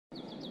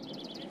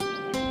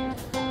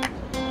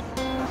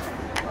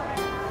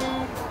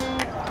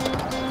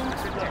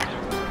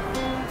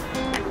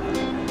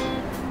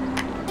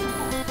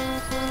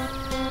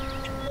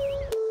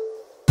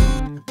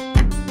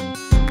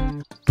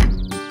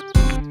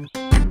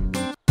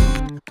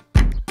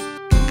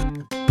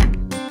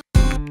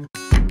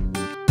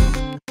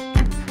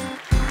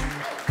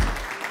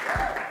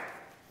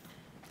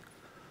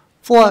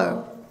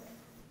Flow.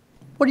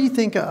 What do you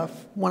think of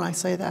when I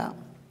say that?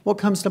 What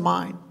comes to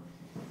mind?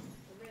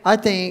 I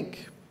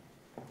think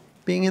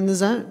being in the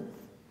zone.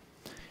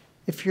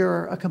 If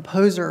you're a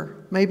composer,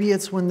 maybe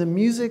it's when the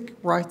music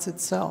writes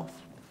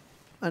itself.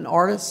 An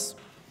artist,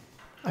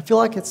 I feel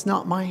like it's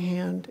not my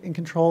hand in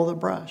control of the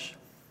brush.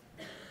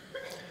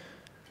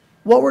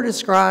 What we're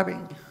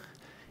describing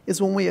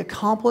is when we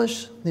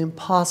accomplish the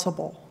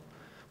impossible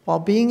while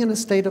being in a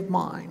state of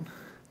mind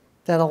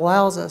that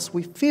allows us,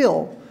 we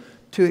feel,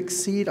 to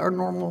exceed our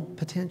normal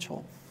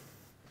potential.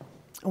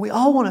 And we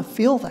all want to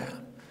feel that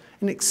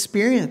and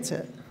experience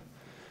it.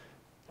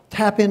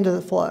 Tap into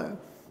the flow.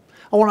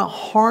 I want to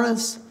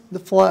harness the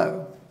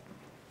flow.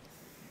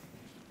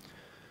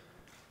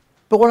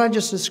 But what I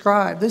just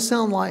described, this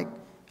sound like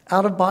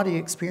out-of-body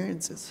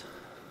experiences.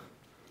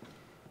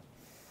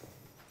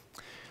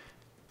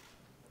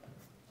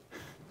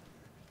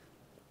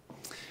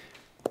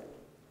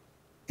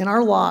 In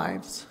our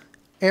lives,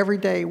 every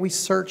day we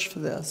search for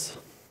this.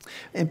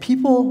 And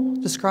people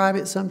describe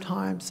it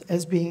sometimes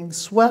as being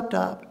swept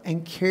up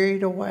and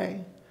carried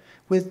away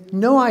with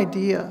no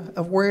idea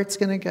of where it's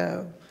going to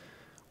go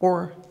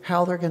or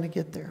how they're going to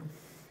get there.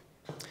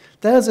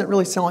 That doesn't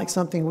really sound like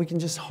something we can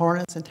just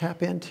harness and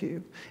tap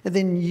into and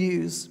then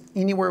use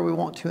anywhere we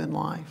want to in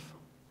life.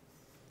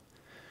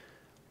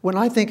 When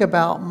I think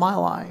about my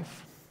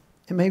life,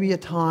 and maybe a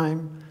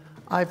time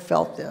I've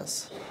felt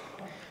this,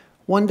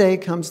 one day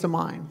comes to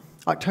mind,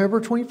 October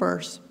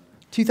 21st,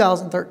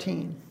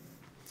 2013.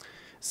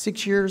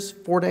 6 years,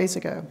 4 days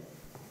ago.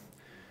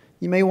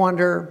 You may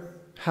wonder,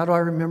 how do I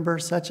remember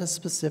such a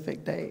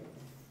specific date?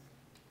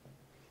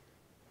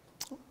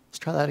 Let's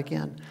try that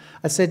again.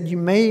 I said, you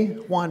may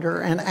wonder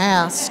and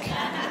ask.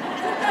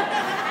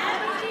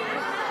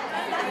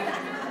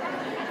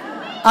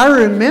 I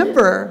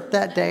remember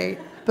that date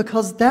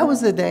because that was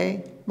the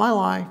day my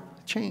life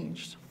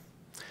changed.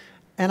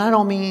 And I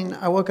don't mean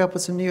I woke up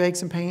with some new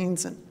aches and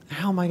pains and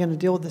how am I going to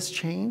deal with this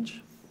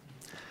change?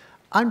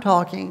 I'm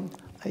talking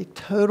a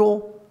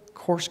total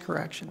course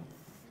correction.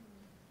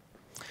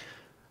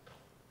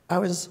 I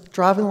was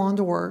driving along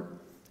to work.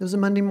 It was a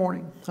Monday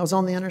morning. I was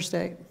on the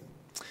interstate.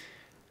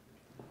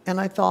 And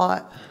I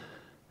thought,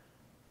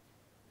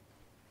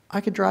 I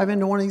could drive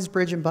into one of these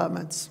bridge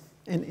abutments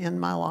and end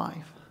my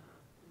life.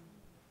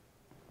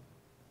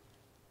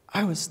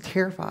 I was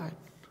terrified.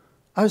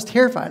 I was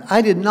terrified.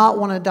 I did not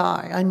want to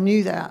die. I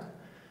knew that.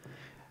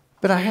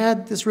 But I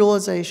had this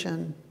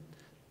realization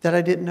that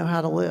I didn't know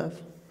how to live.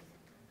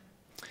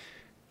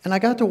 And I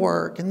got to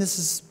work, and this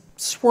is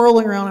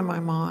swirling around in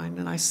my mind,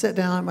 and I sit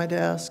down at my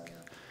desk,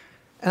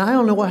 and I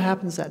don't know what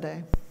happens that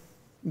day.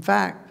 In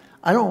fact,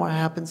 I don't know what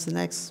happens the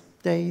next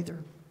day either.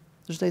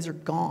 Those days are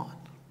gone.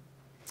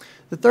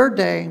 The third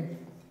day,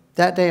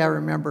 that day I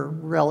remember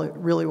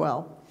really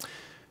well.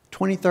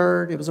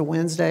 23rd, it was a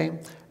Wednesday.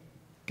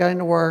 Got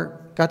into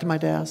work, got to my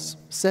desk,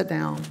 sat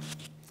down,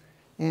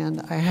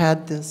 and I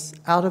had this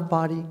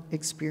out-of-body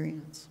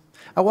experience.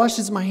 I watched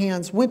as my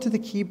hands went to the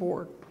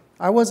keyboard.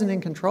 I wasn't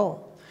in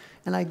control.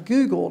 And I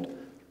Googled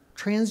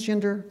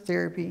transgender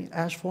therapy,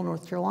 Asheville,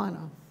 North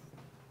Carolina.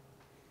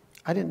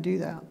 I didn't do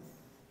that.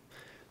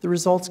 The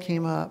results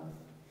came up.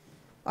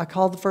 I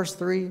called the first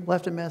three,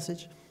 left a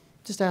message,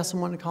 just asked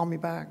someone to call me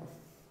back.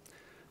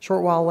 A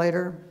short while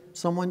later,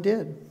 someone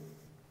did.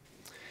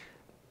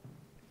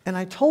 And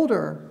I told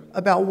her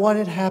about what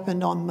had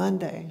happened on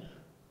Monday.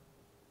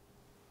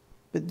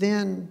 But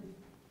then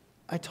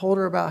I told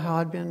her about how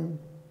I'd been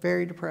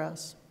very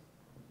depressed,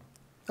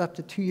 up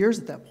to 2 years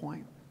at that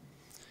point.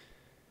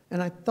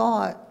 And I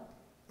thought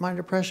my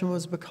depression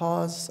was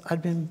because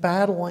I'd been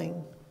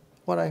battling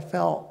what I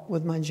felt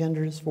with my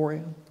gender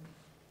dysphoria.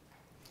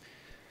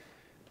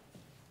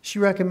 She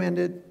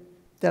recommended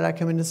that I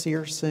come in to see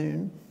her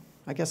soon.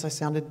 I guess I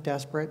sounded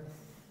desperate.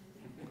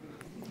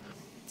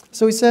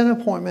 So we set an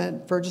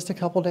appointment for just a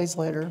couple days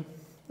later,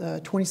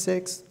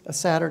 26th, a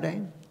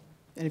Saturday.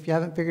 And if you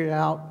haven't figured it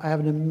out, I have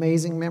an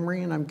amazing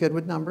memory and I'm good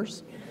with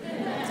numbers.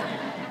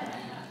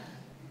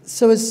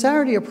 So as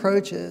Saturday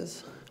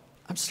approaches,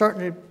 I'm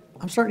starting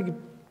to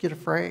get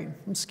afraid.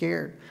 I'm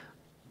scared.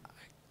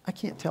 I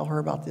can't tell her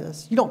about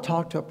this. You don't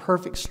talk to a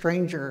perfect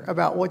stranger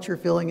about what you're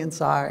feeling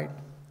inside.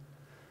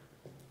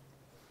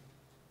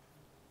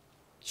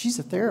 She's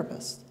a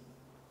therapist.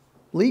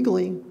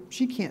 Legally,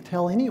 she can't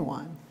tell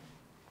anyone.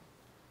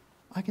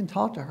 I can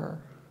talk to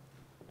her.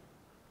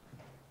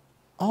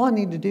 All I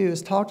need to do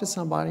is talk to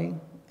somebody,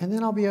 and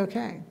then I'll be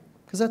okay.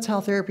 Because that's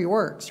how therapy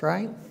works,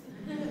 right?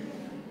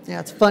 Yeah,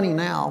 it's funny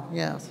now,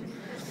 yes.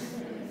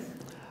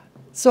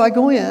 So I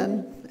go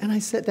in, and I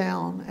sit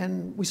down,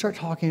 and we start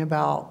talking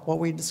about what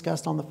we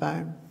discussed on the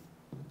phone.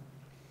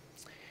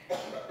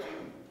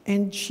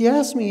 And she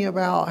asked me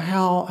about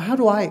how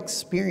do I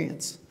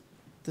experience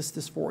this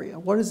dysphoria?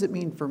 What does it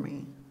mean for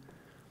me?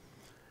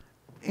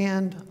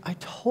 And I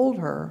told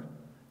her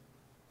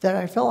that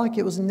I felt like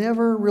it was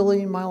never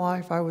really my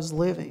life I was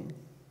living.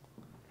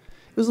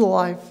 It was a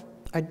life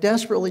I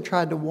desperately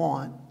tried to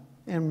want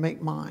and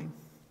make mine,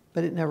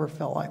 but it never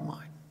felt like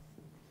mine.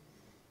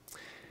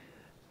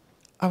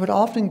 I would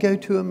often go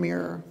to a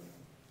mirror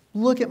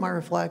look at my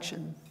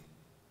reflection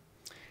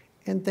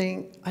and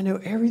think, I know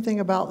everything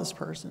about this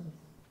person.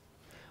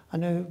 I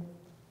know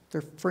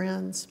their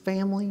friends,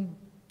 family,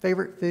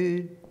 favorite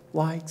food,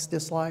 likes,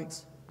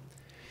 dislikes.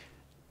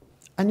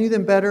 I knew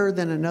them better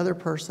than another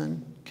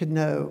person could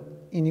know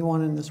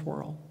anyone in this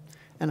world,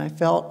 and I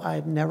felt I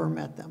had never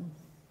met them.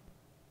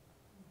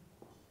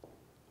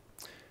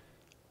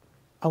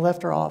 I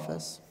left her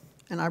office,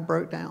 and I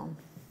broke down.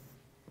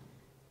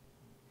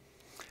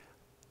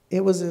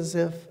 It was as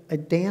if a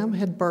dam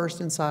had burst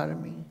inside of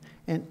me,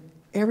 and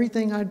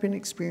everything I'd been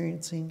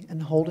experiencing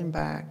and holding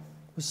back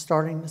was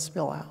starting to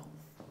spill out.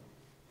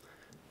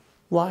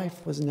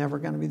 Life was never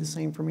going to be the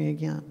same for me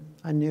again.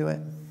 I knew it.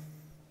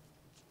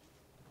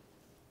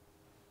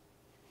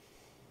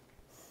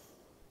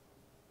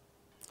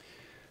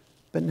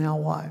 But now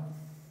what?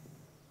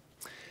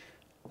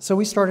 So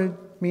we started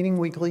meeting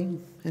weekly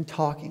and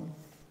talking.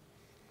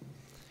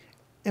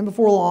 And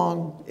before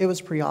long, it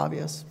was pretty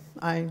obvious.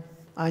 I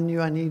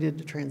knew I needed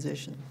to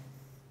transition.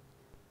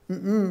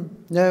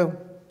 No,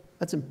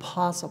 that's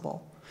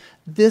impossible.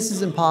 This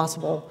is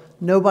impossible.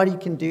 Nobody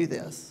can do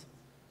this.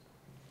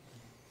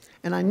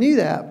 And I knew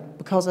that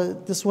because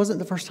this wasn't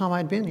the first time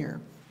I'd been here.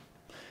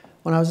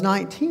 When I was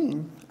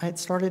 19, I had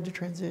started to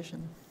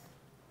transition.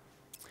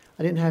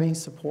 I didn't have any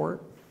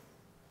support.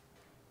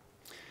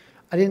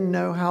 I didn't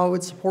know how I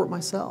would support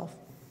myself.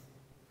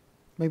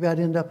 Maybe I'd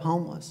end up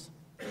homeless.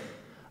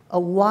 A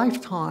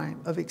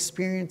lifetime of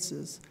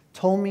experiences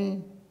told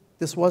me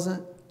this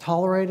wasn't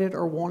tolerated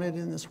or wanted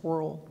in this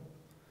world.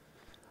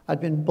 I'd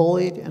been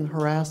bullied and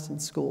harassed in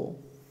school.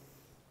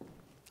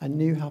 I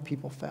knew how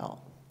people felt.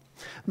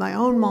 My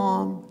own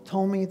mom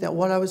told me that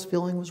what I was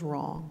feeling was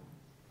wrong.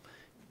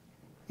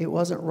 It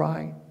wasn't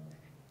right,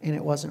 and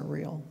it wasn't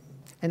real.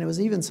 And it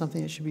was even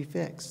something that should be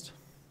fixed.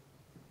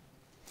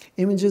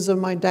 Images of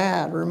my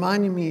dad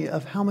reminding me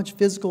of how much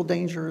physical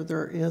danger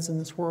there is in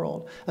this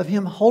world, of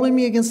him holding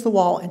me against the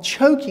wall and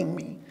choking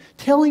me,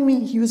 telling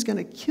me he was going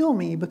to kill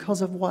me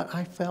because of what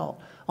I felt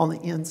on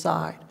the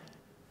inside.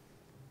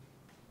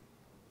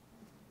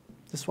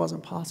 This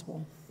wasn't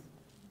possible.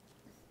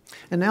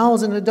 And now I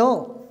was an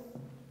adult.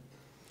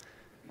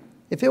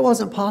 If it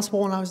wasn't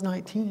possible when I was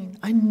 19,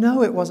 I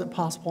know it wasn't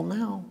possible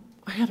now.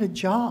 I had a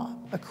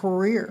job, a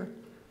career.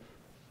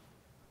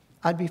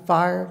 I'd be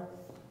fired,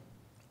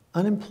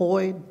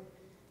 unemployed,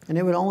 and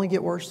it would only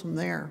get worse from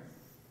there.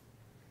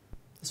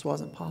 This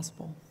wasn't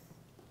possible.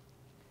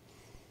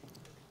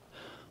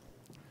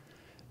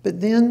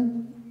 But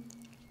then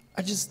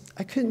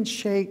I couldn't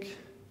shake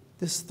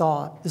this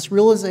thought, this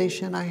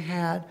realization I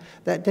had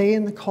that day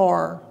in the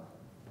car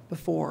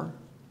before.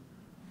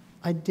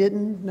 I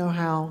didn't know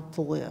how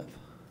to live.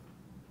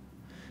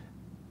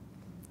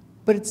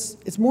 But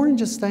it's more than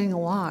just staying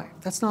alive.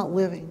 That's not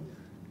living.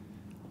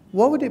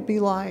 What would it be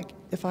like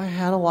if I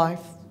had a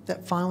life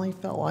that finally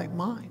felt like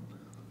mine?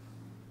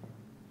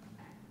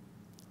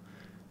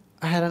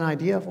 I had an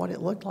idea of what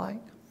it looked like.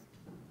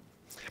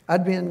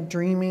 I'd been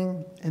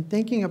dreaming and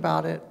thinking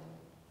about it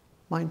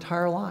my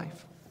entire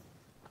life.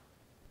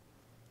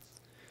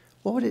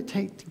 What would it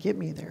take to get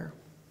me there?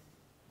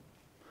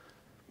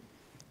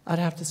 I'd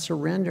have to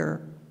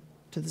surrender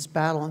to this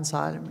battle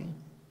inside of me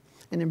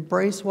and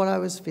embrace what I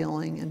was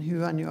feeling and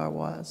who I knew I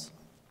was.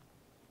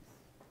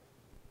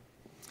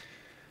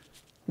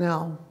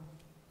 Now,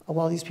 of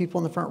all these people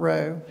in the front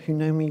row who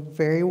know me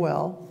very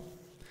well,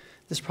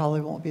 this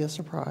probably won't be a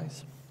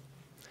surprise.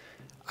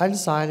 I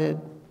decided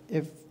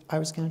if I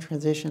was going to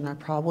transition, I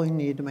probably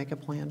needed to make a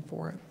plan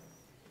for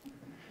it.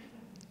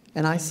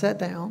 And I sat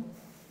down,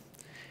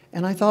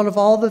 and I thought of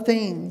all the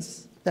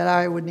things that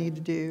I would need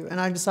to do, and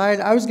I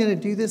decided I was going to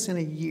do this in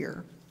a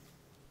year.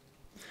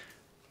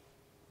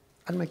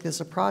 I'd make this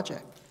a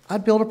project.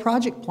 I'd build a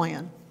project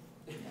plan.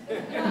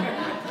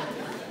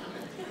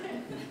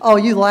 Oh,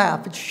 you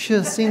laugh, but you should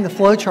have seen the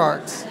flow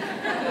charts.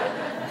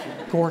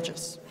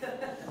 Gorgeous.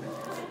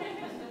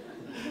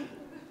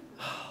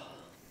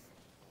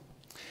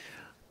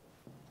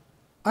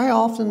 I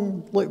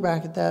often look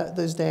back at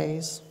those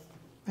days,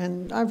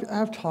 and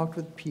I've talked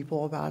with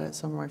people about it,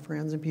 some of my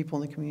friends and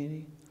people in the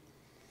community.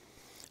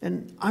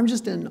 And I'm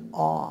just in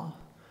awe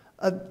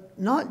of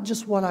not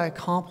just what I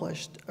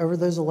accomplished over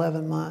those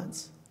 11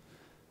 months,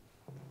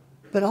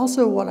 but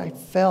also what I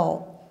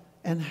felt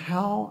and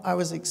how I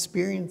was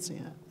experiencing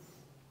it.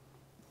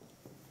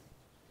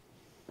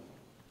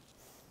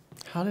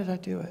 How did I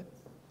do it?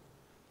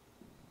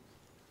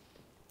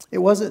 It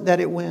wasn't that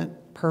it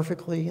went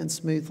perfectly and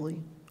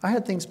smoothly. I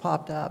had things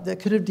popped up that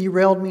could have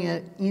derailed me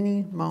at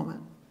any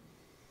moment.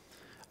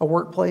 A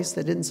workplace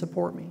that didn't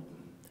support me.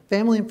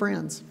 Family and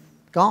friends,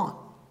 gone.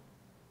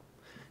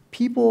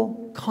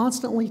 People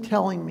constantly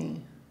telling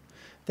me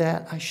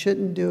that I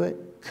shouldn't do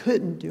it,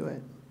 couldn't do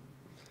it.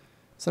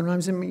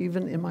 Sometimes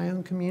even in my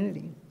own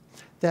community,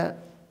 that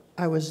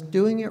I was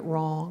doing it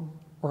wrong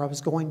or I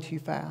was going too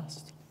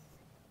fast.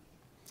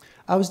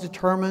 I was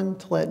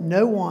determined to let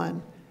no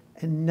one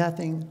and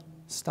nothing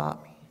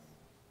stop me.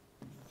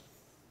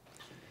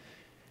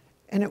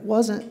 And it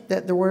wasn't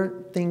that there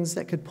weren't things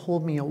that could pull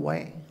me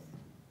away.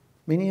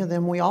 Many of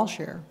them we all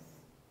share.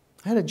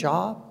 I had a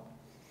job,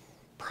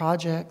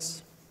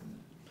 projects,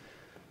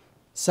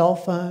 cell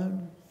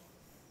phone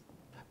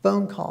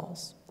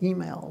calls,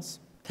 emails,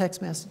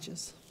 text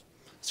messages,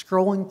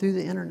 scrolling through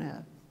the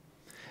internet,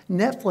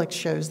 Netflix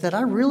shows that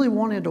I really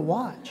wanted to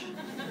watch.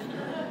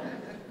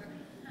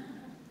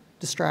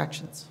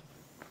 Distractions.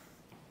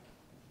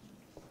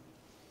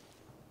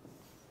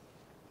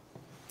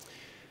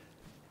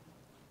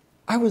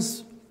 I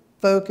was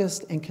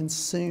focused and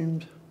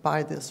consumed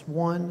by this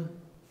one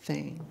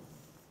thing.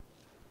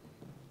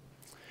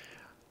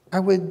 I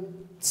would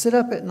sit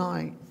up at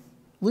night,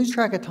 lose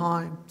track of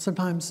time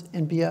sometimes,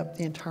 and be up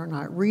the entire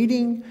night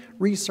reading,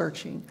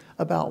 researching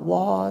about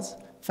laws,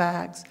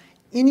 facts,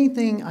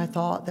 anything I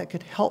thought that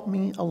could help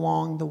me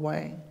along the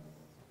way.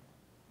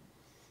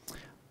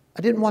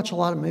 I didn't watch a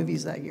lot of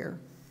movies that year.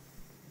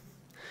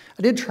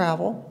 I did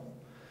travel,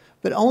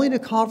 but only to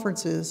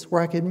conferences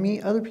where I could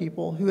meet other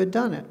people who had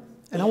done it.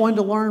 And I wanted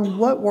to learn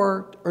what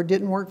worked or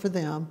didn't work for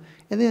them,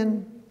 and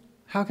then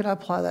how could I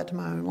apply that to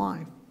my own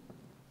life?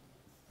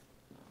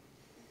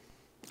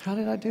 How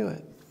did I do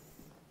it?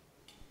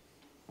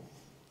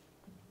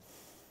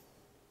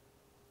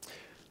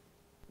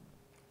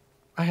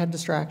 I had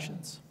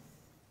distractions.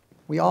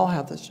 We all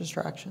have those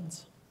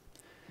distractions.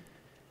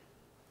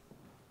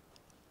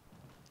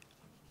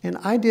 And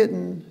I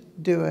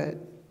didn't do it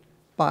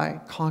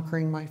by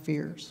conquering my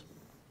fears.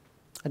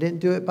 I didn't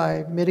do it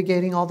by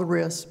mitigating all the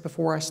risks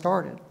before I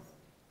started.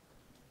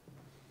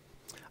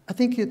 I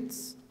think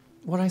it's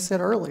what I said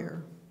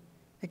earlier.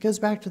 It goes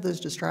back to those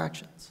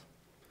distractions.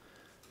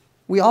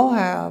 We all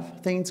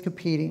have things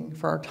competing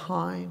for our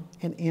time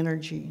and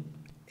energy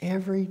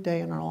every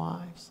day in our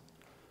lives.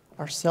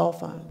 Our cell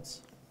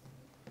phones,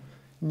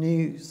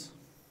 news.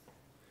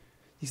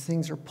 These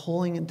things are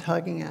pulling and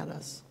tugging at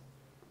us.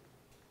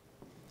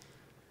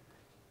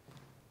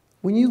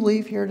 When you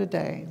leave here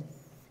today,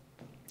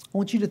 I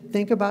want you to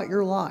think about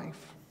your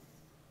life.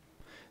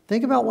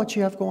 Think about what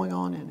you have going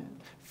on in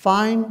it.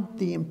 Find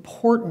the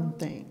important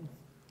thing.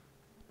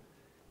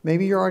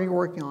 Maybe you're already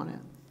working on it.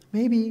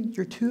 Maybe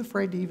you're too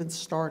afraid to even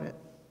start it.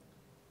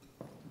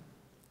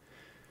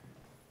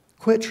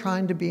 Quit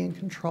trying to be in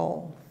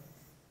control.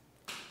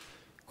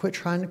 Quit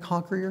trying to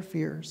conquer your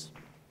fears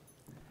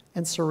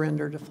and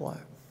surrender to flow.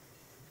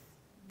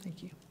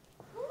 Thank you.